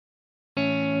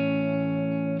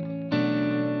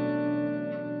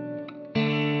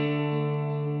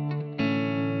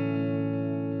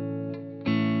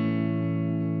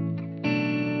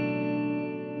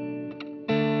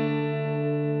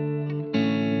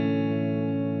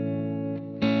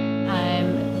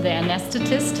the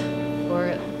anesthetist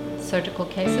for surgical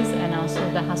cases and also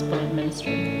the hospital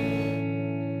administrator.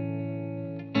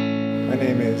 My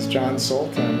name is John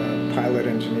Solt. I'm a pilot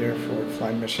engineer for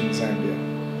Flying Mission Zambia.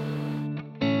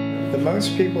 The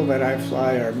most people that I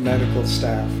fly are medical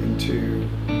staff into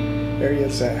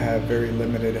areas that have very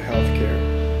limited health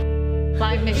care.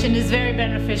 Flying Mission is very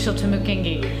beneficial to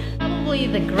Mukingi. Probably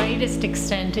the greatest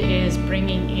extent is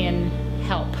bringing in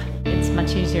help. It's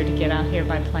much easier to get out here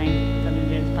by plane than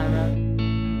it is by road.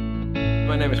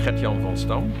 My name is Gert-Jan van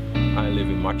Stam. I live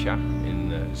in Macha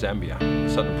in Zambia,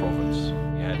 southern province.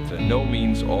 We had no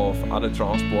means of other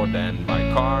transport than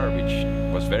by car, which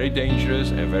was very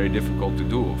dangerous and very difficult to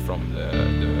do from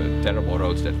the terrible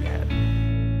roads that we had.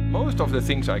 Most of the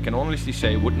things I can honestly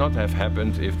say would not have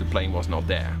happened if the plane was not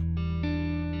there.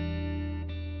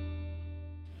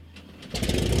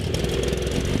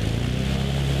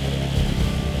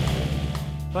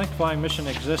 I think Flying Mission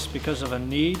exists because of a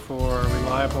need for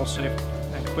reliable, safe,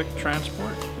 and quick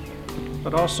transport,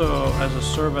 but also as a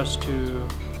service to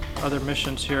other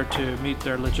missions here to meet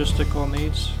their logistical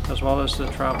needs as well as the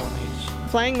travel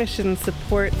needs. Flying Mission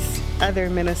supports other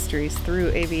ministries through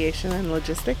aviation and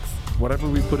logistics. Whatever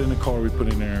we put in a car, we put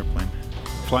in an airplane.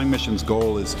 Flying Mission's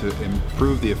goal is to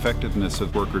improve the effectiveness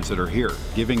of workers that are here,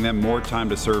 giving them more time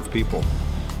to serve people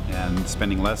and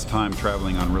spending less time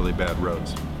traveling on really bad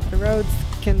roads. The roads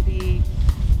can be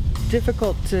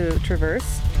difficult to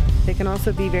traverse. They can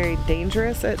also be very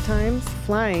dangerous at times.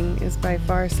 Flying is by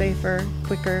far safer,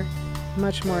 quicker,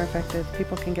 much more effective.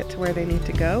 People can get to where they need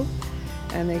to go,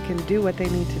 and they can do what they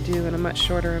need to do in a much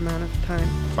shorter amount of time.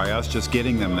 By us just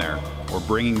getting them there or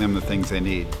bringing them the things they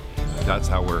need, that's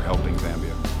how we're helping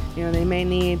Zambia. You know, they may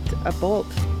need a bolt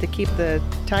to keep the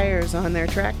tires on their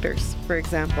tractors, for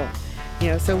example. You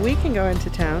know, so we can go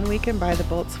into town, we can buy the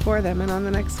bolts for them, and on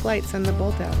the next flight send the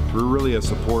bolt out. We're really a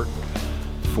support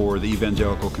for the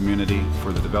evangelical community,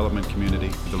 for the development community,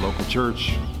 the local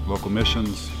church, local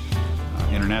missions,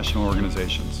 international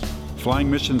organizations. Flying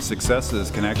Mission's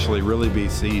successes can actually really be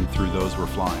seen through those we're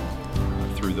flying,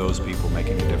 through those people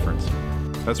making a difference.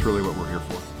 That's really what we're here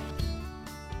for.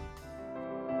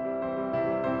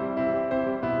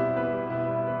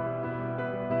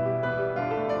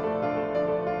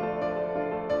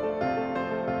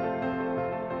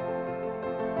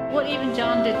 What even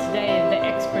John did today, the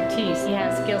expertise, he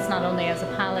has skills not only as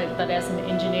a pilot but as an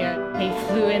engineer. He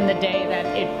flew in the day that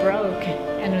it broke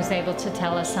and was able to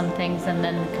tell us some things, and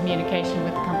then communication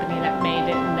with the company that made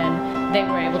it, and then they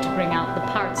were able to bring out the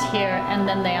parts here, and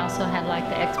then they also had like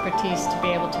the expertise to be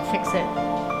able to fix it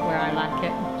where I lack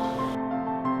it.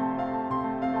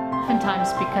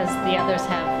 Oftentimes because the others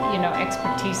have, you know,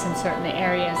 expertise in certain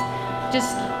areas,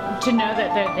 just to know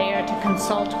that they're there to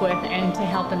consult with and to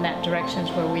help in that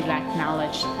directions where we lack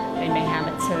knowledge, they may have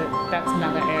it. So that's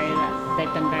another area that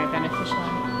they've been very beneficial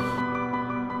in.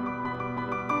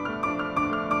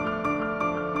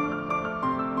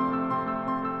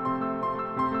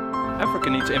 Africa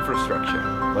needs infrastructure,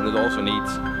 but it also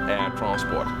needs air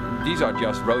transport. These are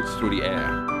just roads through the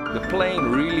air. The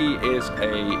plane really is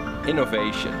an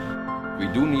innovation. We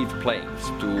do need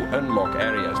planes to unlock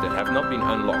areas that have not been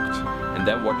unlocked, and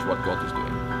then watch what God is doing.